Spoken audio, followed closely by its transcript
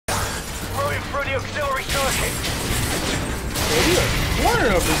the auxiliary circuit. Hey, we are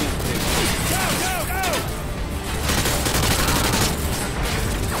cornered over this thing.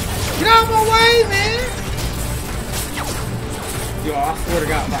 Get out of my way, man! Yo, I swear to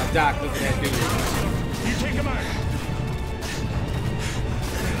God, my doc, look at that dude. You take him out.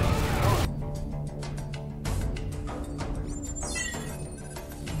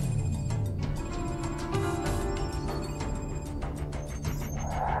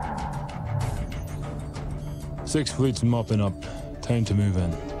 6 fleets mopping up. Time to move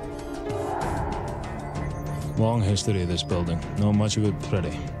in. Long history of this building. Not much of it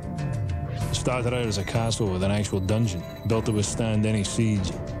pretty. It started out as a castle with an actual dungeon, built to withstand any siege.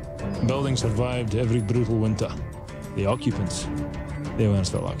 The building survived every brutal winter. The occupants, they weren't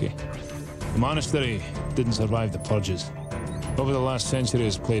so lucky. The monastery didn't survive the purges. Over the last century,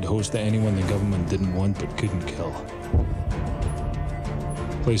 it's played host to anyone the government didn't want but couldn't kill.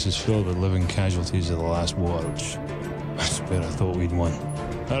 The place is filled with living casualties of the last war, which I swear I thought we'd won.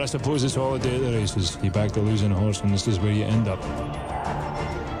 And I suppose it's all a day at the races. You back the losing horse, and this is where you end up.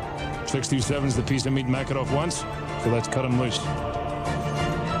 627's the piece of meat Makarov wants, so let's cut him loose.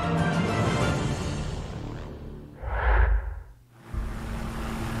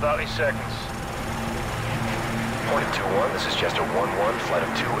 Seconds. Point 2-1, this is Chester 1-1, flight of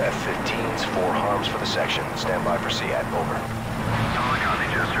 2 F-15s, 4 harms for the section. Stand by for SEAT, over. Solid copy,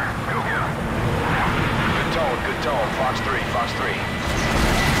 Chester. Go get him. Good tone, Fox 3, Fox 3.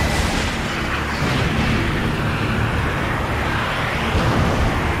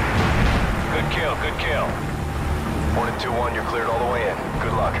 Good kill. Point 2-1, you're cleared all the way in.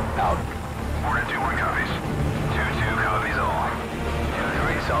 Good luck, out. Point 2-1 copies. 2-2 copies all.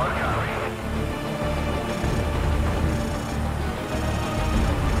 2-3, solid copy.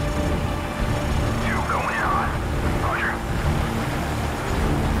 Two going out. Roger.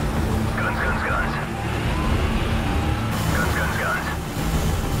 Guns. Guns.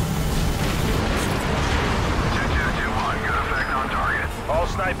 2-2-2-1, good effect on target. All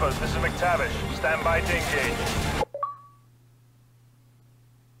snipers, this is McTavish. Stand by to engage.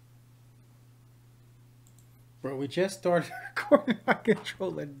 Bro, we just started recording. My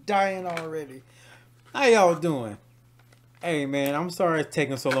controller dying already. How y'all doing? Hey, man, I'm sorry it's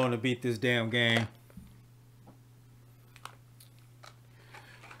taking so long to beat this damn game.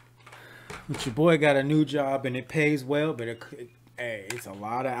 But your boy got a new job and it pays well, but hey, it's a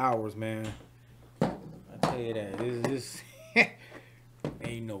lot of hours, man. I tell you that. This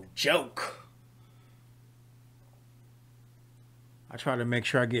ain't no joke. I try to make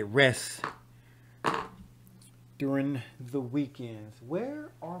sure I get rest during the weekends. Where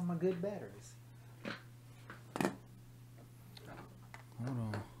are my good batteries?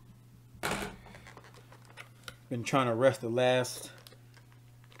 Hold on. Been trying to rest the last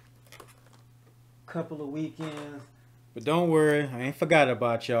couple of weekends. But don't worry, I ain't forgot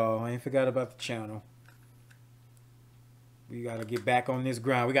about y'all. I ain't forgot about the channel. We gotta get back on this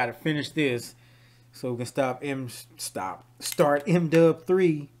grind. We gotta finish this so we can start M-Dub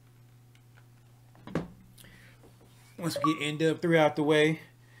 3. Once we get M-Dub 3 out the way,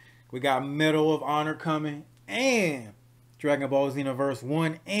 we got Medal of Honor coming and Dragon Ball Xenoverse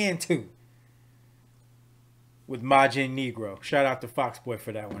 1 and 2 with Majin Negro. Shout out to Foxboy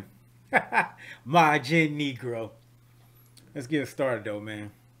for that one. Majin Negro. Let's get it started though,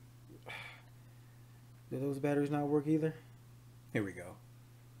 man. Did those batteries not work either? Here we go.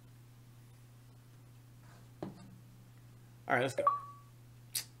 Alright, let's go.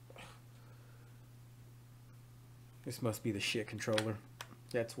 This must be the shit controller.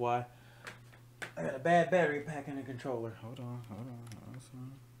 That's why. I got a bad battery pack in the controller. Hold on.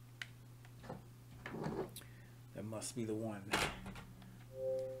 That must be the one.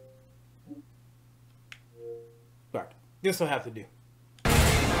 Right. This will have to do.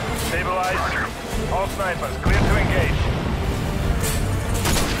 Stabilize. All snipers, clear to engage.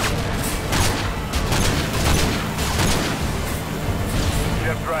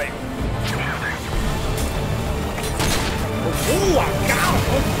 Shift right. Oh, I got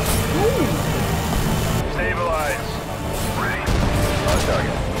him! Stabilize. Ready. On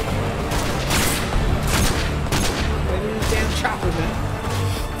target. Wait in this damn chopper, man.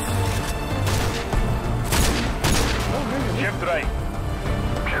 Shift right.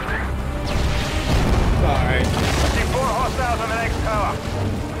 Shifting. Alright. See 4 hostiles on the next tower.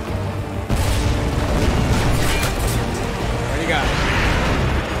 What you got?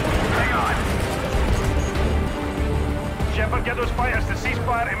 Hang on. Shepard, get those fighters to cease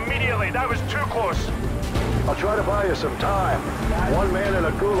fire immediately. That was too close. I'll try to buy you some time. One man in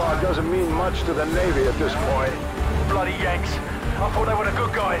a gulag doesn't mean much to the Navy at this point. Bloody Yanks. I thought they were the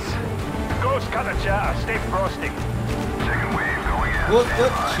good guys. Go What's cut the chatter? Stay frosty. Second wave going in. What's the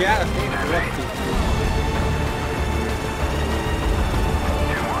chat? Rusty.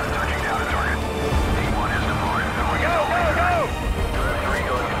 2-1 touching down to target. T1 is deployed. Going Go, go, go! 3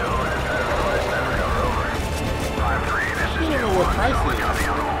 going to over. Advise never cover over. 5-3, this is I don't know what price solid it is. copy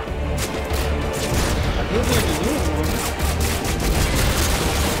on all. He'll be in the uniform.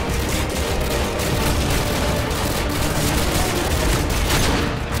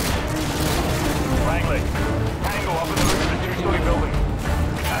 Langley, Tango up in the roof of the two-story building.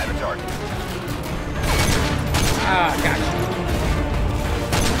 I have a target. Ah, gotcha.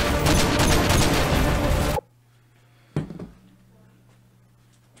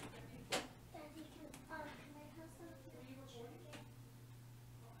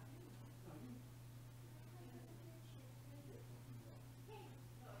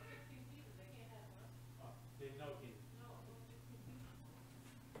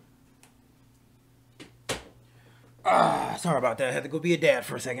 Ah, sorry about that. I had to go be a dad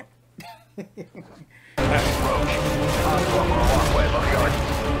for a second. Roach. Hostile on the walkway, left yard.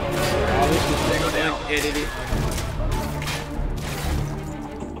 Oh, this is They go down. edited.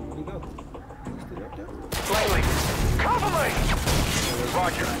 Langley, cover me!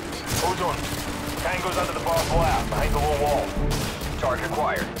 Roger. Who's on? Tango's under the barbed wire, behind the low wall. Target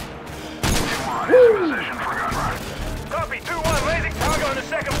acquired. 2-1 is in position for gun run. Copy, 2-1, raising target on the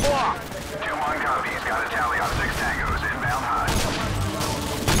second floor. 2-1 copies. Got a tally on 6 tangos. Inbound high.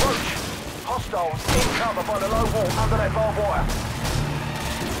 Roach, hostiles in cover by the low wall under that barbed wire.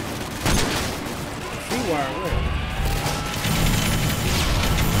 C-wire, where?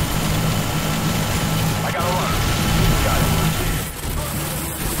 I got a run. Got it.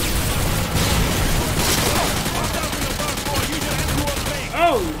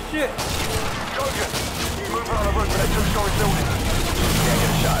 Oh, shit. Trojan, moving on the roof of that two-story building. Can't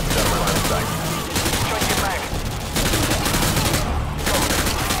get a shot. Set my line of sight. Change your mag.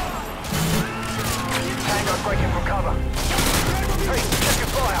 Tango's breaking from cover. Hey, check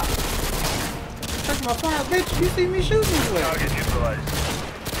your fire. Check my fire, bitch. You see me shooting this way. Target neutralized.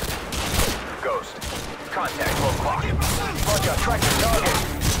 Ghost. Contact 12 o'clock. Roger, track the target.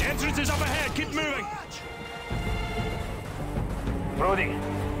 Entrance is up ahead. Keep moving. Brody,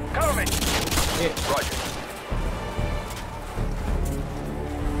 cover me. Roger.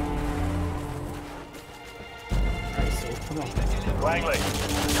 Alright, so come on. Langley,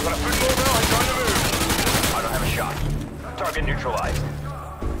 you got a foot move now? I'm trying to move. I don't have a shot. Target neutralized.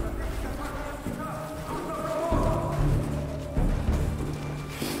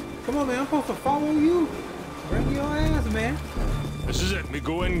 Come on, man. I'm supposed to follow you. Bring your ass, man. This is it. We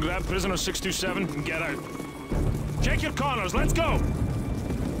go in, grab prisoner 627, and get out. Check your corners. Let's go.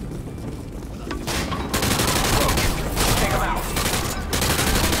 Take him out.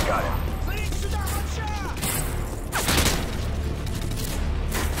 Got him.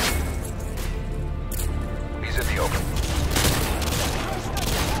 He's in the open.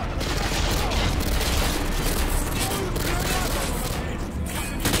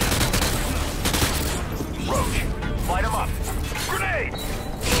 Roach. Light him up. Grenade!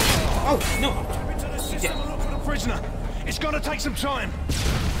 Oh, no. For the prisoner. It's gonna take some time.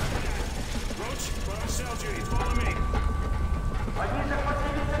 Roach, we're on cell duty. Follow me.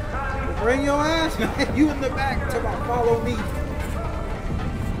 Bring your ass, man. You in the back. Tell about follow me.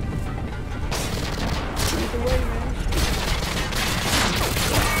 Get away, man.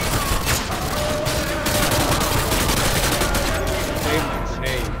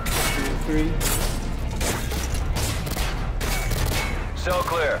 Hey, 2, 3. Cell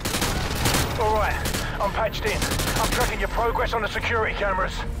clear. All right, I'm patched in. I'm tracking your progress on the security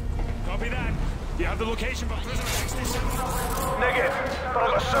cameras. Copy that. You have the location for prisoner 627? Negative, but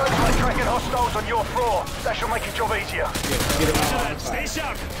I've got a searchlight tracking hostiles on your floor. That should make your job easier. Get him Roger out. that. Stay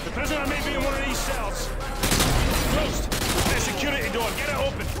sharp. The prisoner may be in one of these cells. Ghost, there's a security door. Get it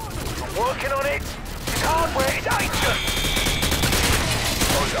open. I'm working on it. It's hardware, it's ancient.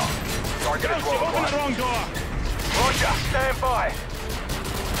 Hold on. Target at Ghost, you 12 opened the o'clock. wrong door. Roger, stand by.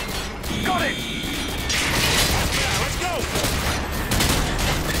 Got it. Yeah, let's go.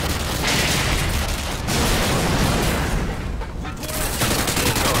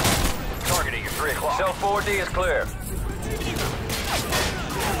 Targeting at 3 o'clock. Cell 4D is clear.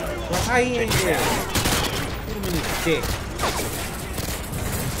 Well, how he ain't there? Put him in his dick.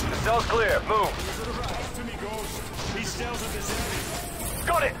 The cell's clear. Move. To me, Ghost. These cells are deserted.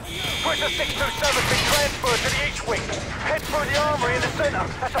 Got it. Prisoner 627's been transferred to the East Wing. Head through the armory in the center.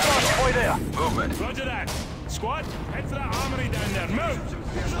 That's a passageway there. Movement. Roger that. Squad, head for that armory down there. Move!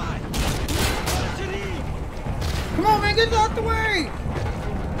 Come on, man. Get out the way.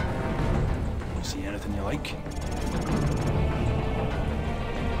 anything you like.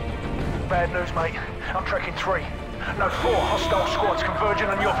 Bad news, mate. I'm tracking 3. No, 4 hostile squads converging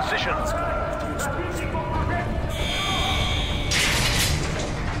on your position.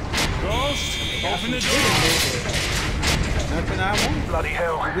 Ghost, open the door! Nothing I want. Bloody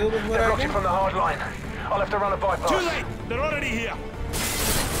hell. Deal with what They're I blocking got. from the hard line. I'll have to run a bypass. Too late! They're already here!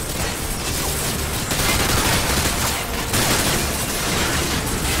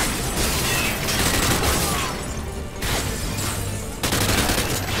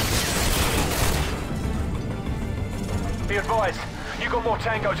 Be advised, you got more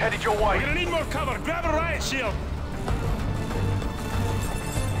tangos headed your We're way. gonna need more cover! Grab a riot shield!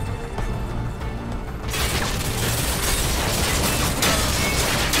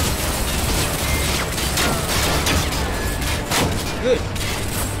 Good.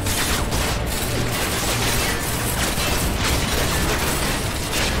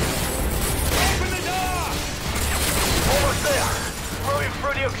 Open the door! Almost there. Routing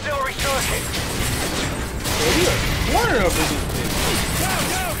through the auxiliary circuit. Well, we are cornered up in this thing. Go,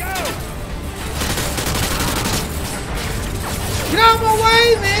 go, go! Get out of my way,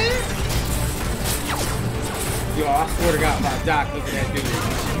 man! Yo, I swear to God, my Doc, look at that dude.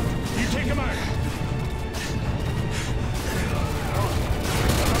 You take him out!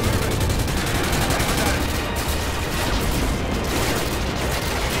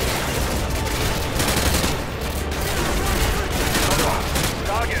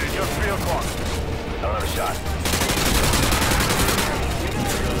 Target at just 3 o'clock. Another shot.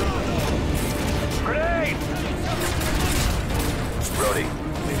 Grenade! Brody, I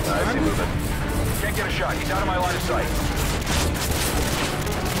see movement. Can't get a shot. He's out of my line of sight.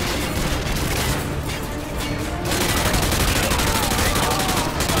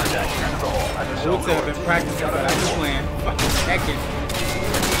 Contact here to the hole. At the I cell would say I've been codes. practicing, but I've been playing fucking Tekken.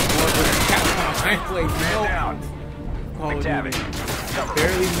 More with Capcom. I ain't played Man no down. Call of McTavish. Duty. Cover.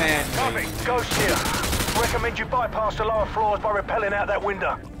 Barely mad. Copy. Ghost here. Recommend you bypass the lower floors by rappelling out that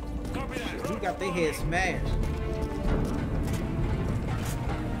window. Copy that! He got their head smashed.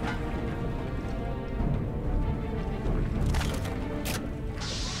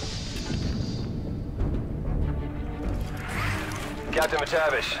 Captain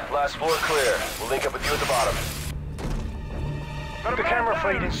McTavish, last floor clear. We'll link up with you at the bottom. The camera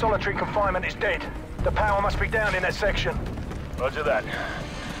feed in solitary confinement is dead. The power must be down in that section. Roger that.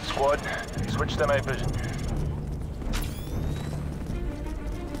 Squad, switch to night vision.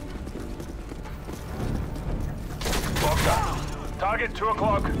 Box up. Target 2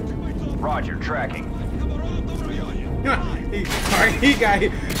 o'clock. Roger, tracking. he got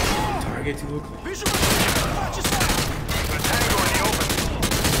hit. Target 2 o'clock. There's a tango in the open.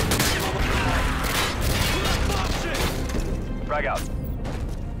 Frag out.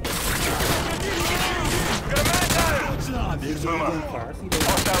 Got a man down! Boomer.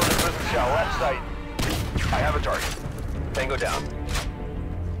 Hostile in the prison cell, left side. I have a target. Tango down.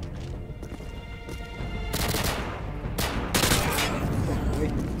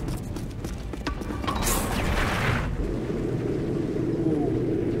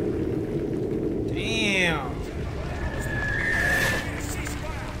 Damn.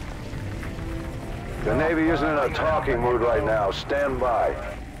 The Navy isn't in a talking mood right now. Stand by.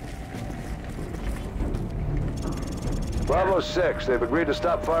 Bravo 6, they've agreed to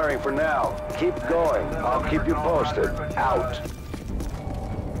stop firing for now. Keep going. I'll keep you posted. Out.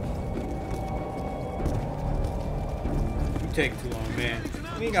 You take too long, man.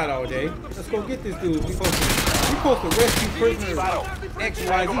 We ain't got all day. Let's go get this dude. We supposed to rescue prisoners.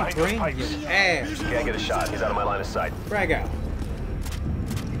 XYZ, bring your ass. Can't get a shot. He's out of my line of sight. Frag out.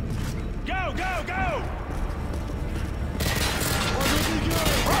 Go, go, go!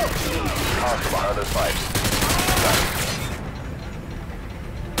 Hostile behind those pipes.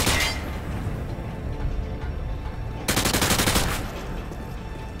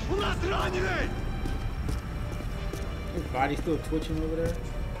 His body's still twitching over there.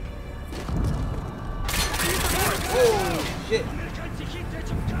 Oh, shit.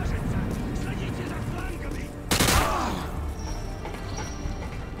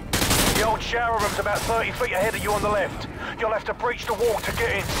 The old shower room's about 30 feet ahead of you on the left. You'll have to breach the wall to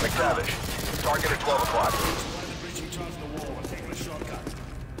get in. McTavish, target at 12 o'clock.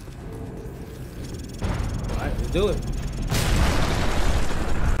 Alright, let's do it.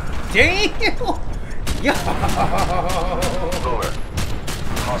 Damn! Yo! Boomer.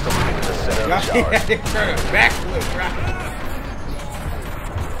 Hostile moving to the center of the Y'all shower. had to turn a backflip, right?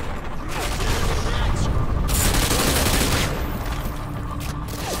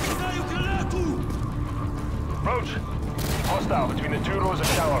 Roach, hostile between the 2 rows of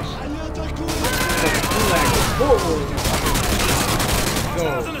showers.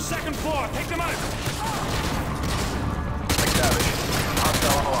 Hostiles on the second floor. Take them out. McTavish.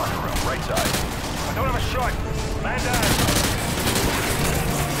 Hostile in the locker room. Right side. I don't have a shot. Man down.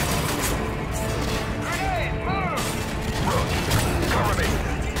 Grenade, move! Roach. Cover me.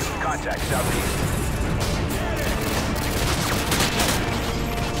 Contact southeast.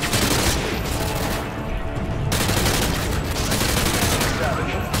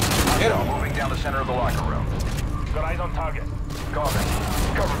 McTavish. Hostile moving down the center of the locker room. Got eyes on target. Coffin.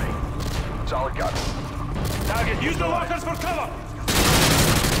 Cover me. Solid gun. Target, Use the lockers for cover.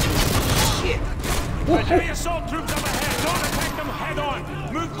 Shit. Heavy assault troops up ahead. Don't attack them head on.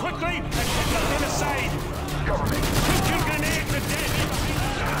 Move quickly and hit them from the side. Cover me. Put your grenade to death.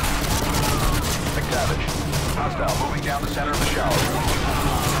 McTavish. Hostile moving down the center of the shower.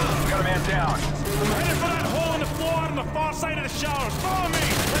 We got a man down. I'm headed for that hole in the floor on the far side of the showers. Follow me.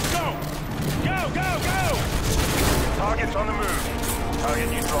 Let's go. Go, go, go. Target's on the move.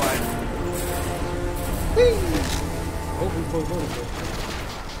 Target neutralized.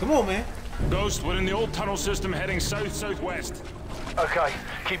 Come on, man. Ghost, we're in the old tunnel system heading south-southwest. Okay,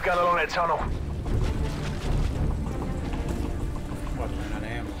 keep going along that tunnel.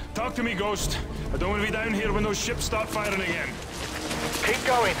 Talk to me, Ghost. I don't want to be down here when those ships start firing again. Keep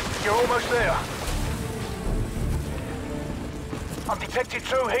going. You're almost there. I've detected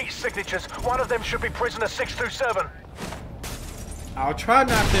 2 heat signatures. One of them should be prisoner 627. I'll try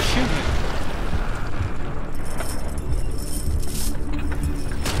not to shoot him.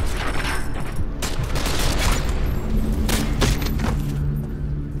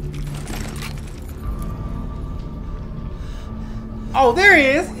 Oh, there he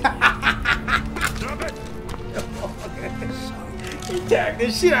is! Drop it! He tagged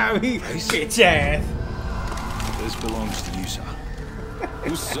the shit out of me, bitch ass. This belongs to you, sir.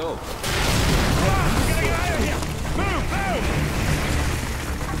 Who's so? Get out of here! Move, move!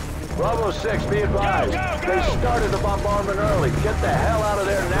 Bravo 6, be advised. Go, go, go! They started the bombardment early. Get the hell out of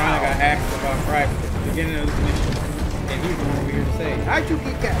there Brian now. got asked about Price at the beginning of this mission, and he's the one over here to say, how'd you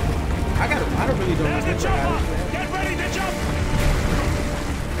get captured? I don't really know. There's the chopper! Get ready to jump!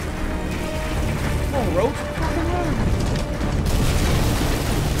 Come on, Roach. Fucking run.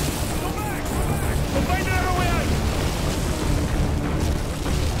 Go back! We'll find another way out!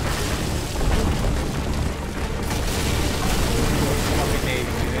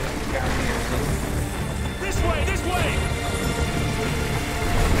 This way, this way!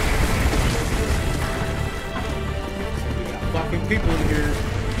 We got fucking people in here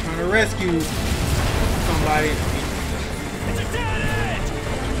trying to rescue somebody. It's a dead end!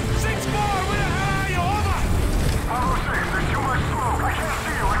 6-4, where the hell are you? Over! Bravo 6, there's too much smoke. I can't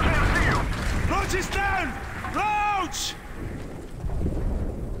see you. I can't see you. Roach is down! Roach!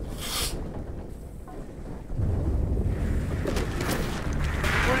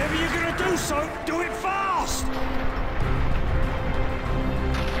 Whatever you're gonna do, son, do it fast!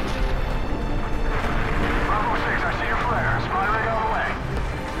 Bravo 6, I see your flare. Spy rig on the way.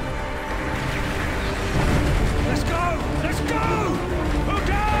 Let's go! Let's go! Hook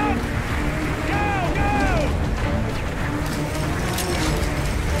up! Go, go!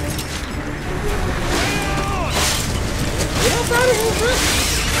 Get up out of here, bro.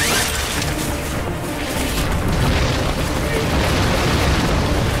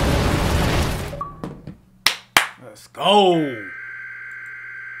 Let's go.